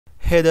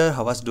Hey there,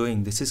 how was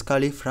doing? This is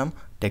Kali from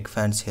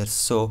Techfanciers.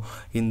 So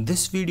in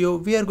this video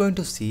we are going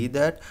to see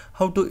that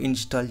how to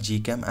install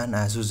Gcam and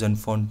ASUS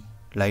Zenfone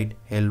Lite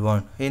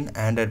L1 in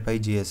Android PIE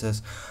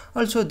GSI.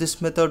 Also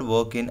this method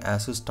work in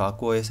ASUS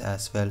Stock OS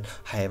as well.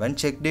 I haven't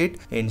checked it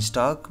in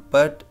stock,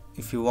 but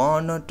if you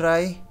wanna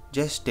try,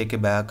 just take a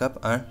backup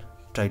and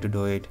try to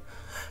do it.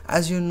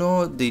 As you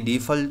know, the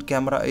default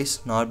camera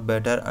is not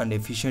better and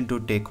efficient to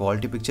take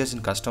quality pictures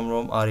in custom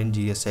ROM or in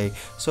GSI.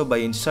 So by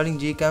installing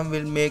Gcam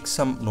will make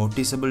some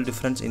noticeable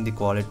difference in the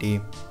quality.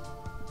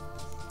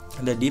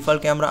 The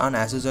default camera on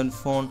ASUS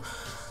Zenfone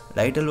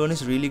Lite L1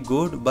 is really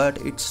good, but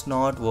it's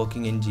not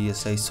working in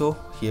GSI. So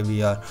here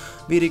we are.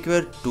 We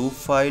require two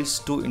files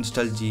to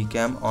install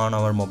Gcam on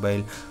our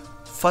mobile.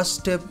 First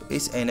step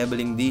is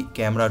enabling the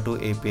camera to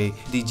API.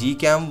 The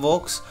Gcam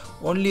works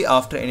only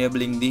after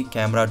enabling the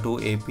camera to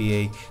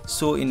API.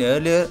 So in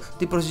earlier,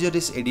 the procedure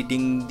is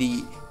editing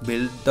the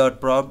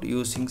build.prop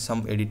using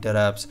some editor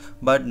apps,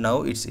 but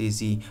now it's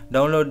easy.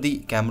 Download the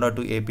camera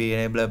to API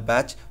enabler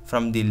patch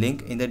from the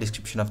link in the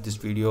description of this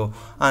video.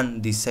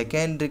 And the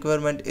second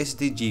requirement is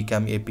the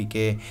Gcam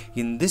APK.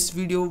 In this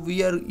video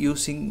we are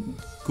using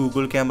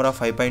Google Camera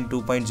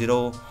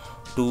 5.2.0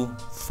 to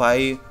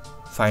 5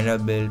 final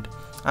build,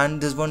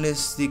 and this one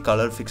is the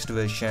color fixed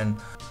version.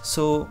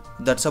 So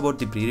that's about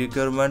the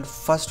pre-requirement.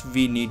 First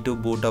we need to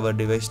boot our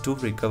device to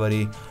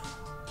recovery.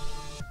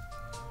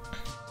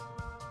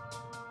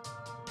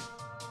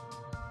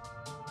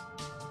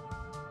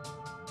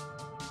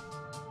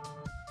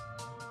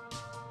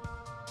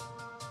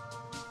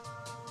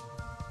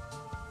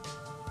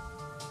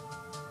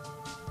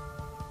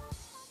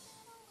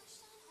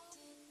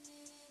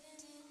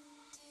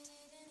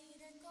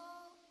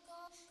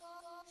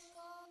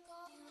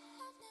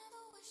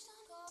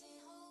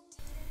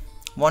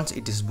 Once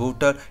it is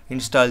booted,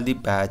 install the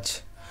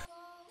patch.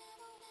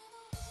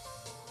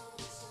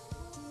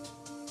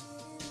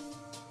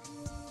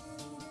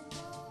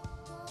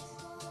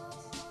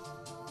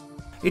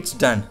 It's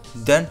done.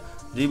 Then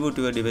reboot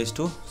your device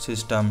to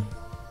system.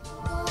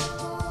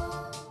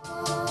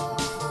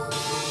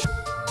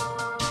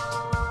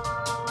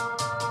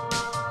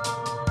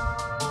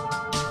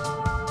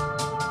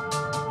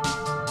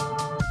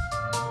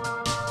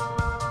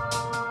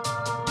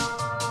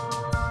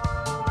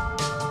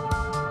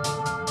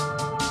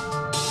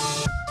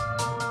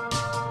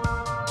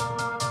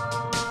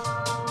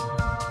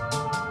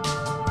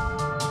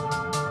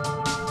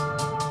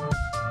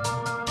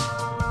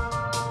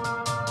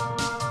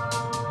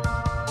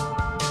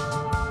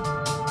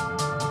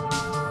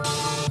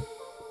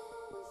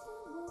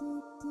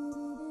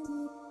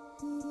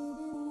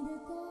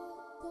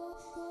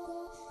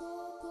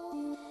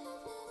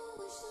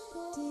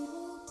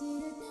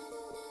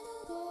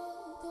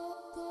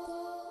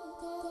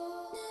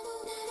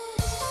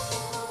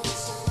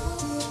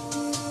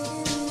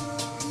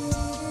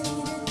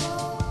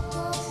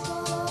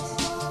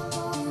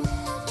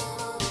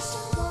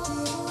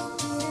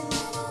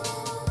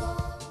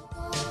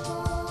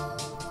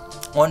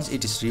 Once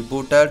it is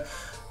rebooted,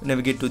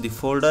 navigate to the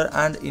folder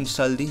and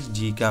install the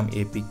Gcam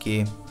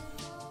APK.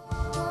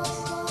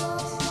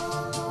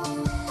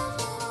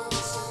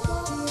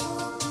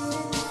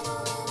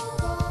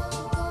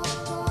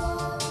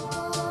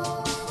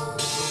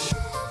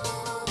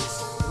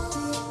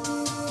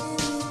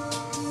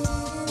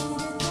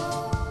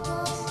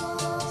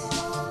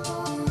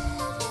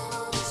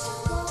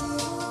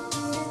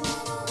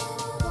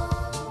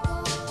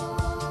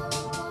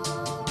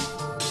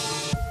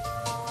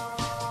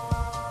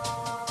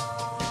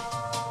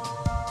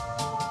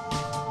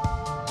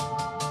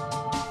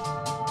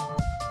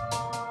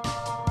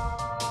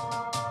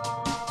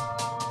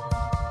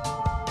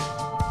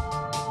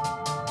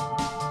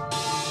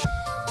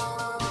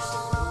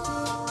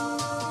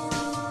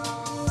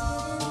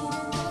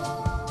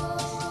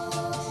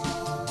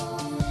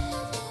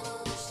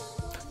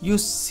 You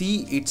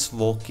see it's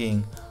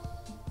working,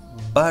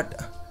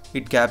 but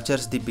it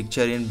captures the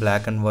picture in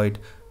black and white.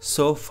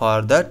 So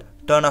for that,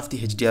 turn off the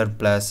HDR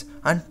plus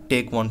and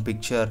take one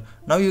picture.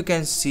 Now you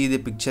can see the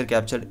picture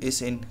captured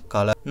is in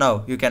color.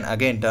 Now you can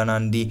again turn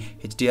on the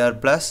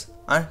HDR plus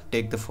and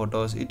take the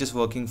photos. It is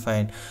working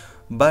fine,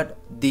 but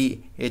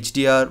the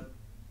HDR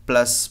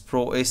plus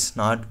Pro is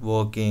not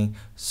working.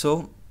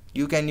 So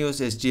you can use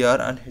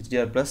HDR and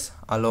HDR plus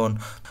alone.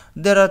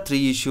 There are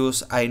three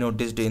issues I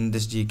noticed in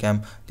this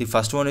Gcam. The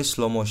first one is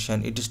slow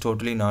motion. It is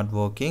totally not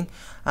working.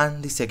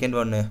 And the second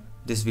one,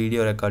 this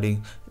video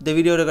recording. The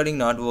video recording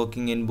not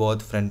working in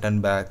both front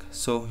and back.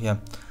 So yeah.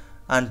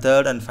 And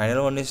third and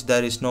final one is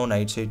there is no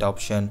night sight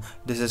option.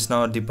 This is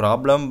not the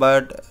problem,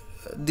 but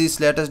these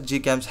latest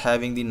Gcams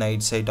having the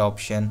night sight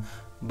option,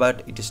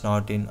 but it is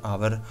not in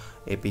our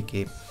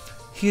APK.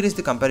 Here is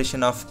the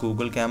comparison of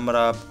Google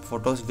camera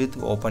photos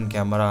with open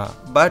camera,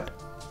 but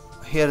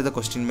here the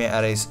question may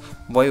arise,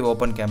 why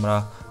open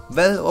camera?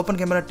 Well, open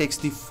camera takes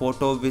the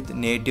photo with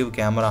native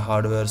camera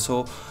hardware,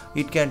 so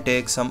it can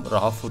take some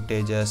raw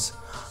footages.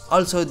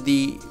 Also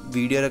the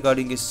video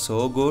recording is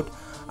so good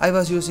I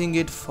was using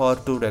it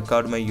to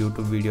record my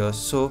YouTube videos.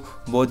 So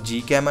both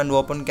Gcam and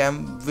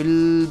OpenCam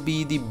will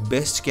be the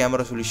best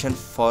camera solution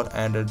for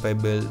Android Pie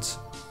builds.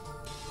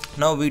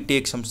 Now we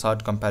take some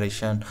short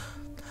comparison.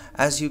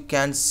 As you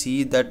can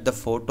see that the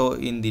photo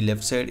in the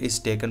left side is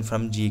taken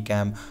from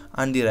Gcam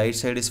and the right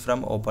side is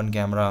from Open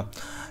Camera.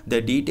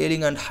 The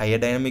detailing and higher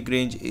dynamic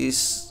range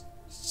is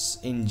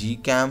in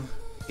Gcam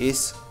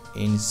is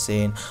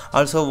insane.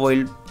 Also,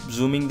 while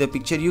zooming the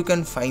picture, you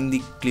can find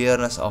the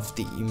clearness of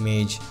the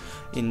image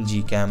in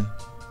Gcam.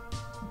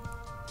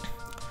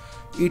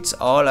 It's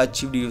all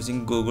achieved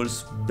using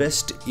Google's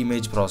best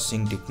image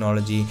processing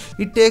technology.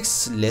 It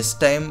takes less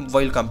time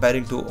while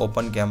comparing to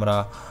Open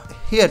Camera.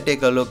 Here,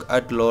 take a look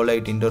at low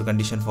light indoor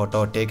condition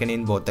photo taken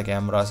in both the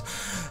cameras.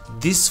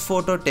 This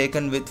photo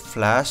taken with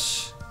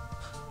flash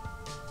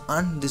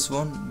and this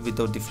one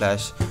without the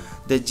flash.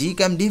 The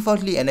Gcam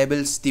defaultly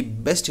enables the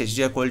best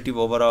HDR quality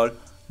overall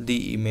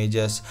the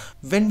images.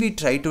 When we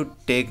try to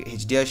take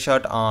HDR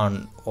shot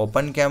on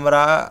Open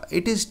Camera,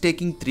 it is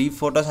taking 3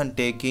 photos and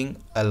taking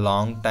a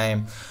long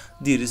time.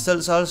 The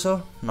results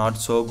also not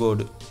so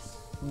good.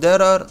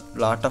 There are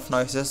lot of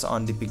noises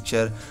on the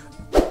picture.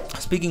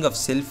 Speaking of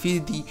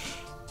selfie, the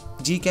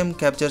Gcam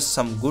captures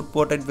some good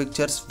portrait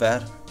pictures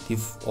where the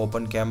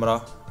Open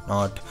Camera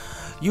not.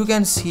 You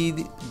can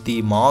see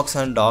the marks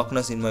and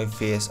darkness in my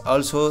face.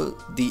 Also,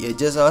 the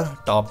edges are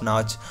top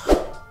notch.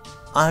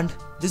 And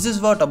this is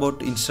what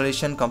about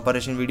installation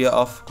comparison video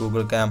of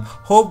Google Cam.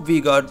 Hope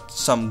we got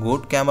some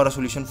good camera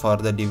solution for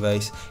the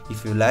device.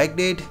 If you liked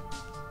it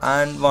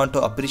and want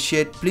to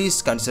appreciate,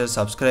 please consider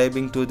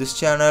subscribing to this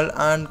channel,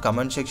 and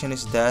comment section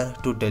is there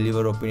to tell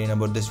your opinion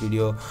about this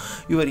video.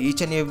 Your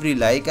each and every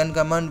like and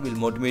comment will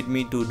motivate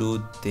me to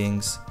do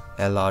things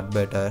a lot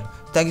better.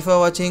 Thank you for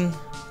watching.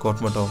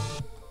 Koat Motto.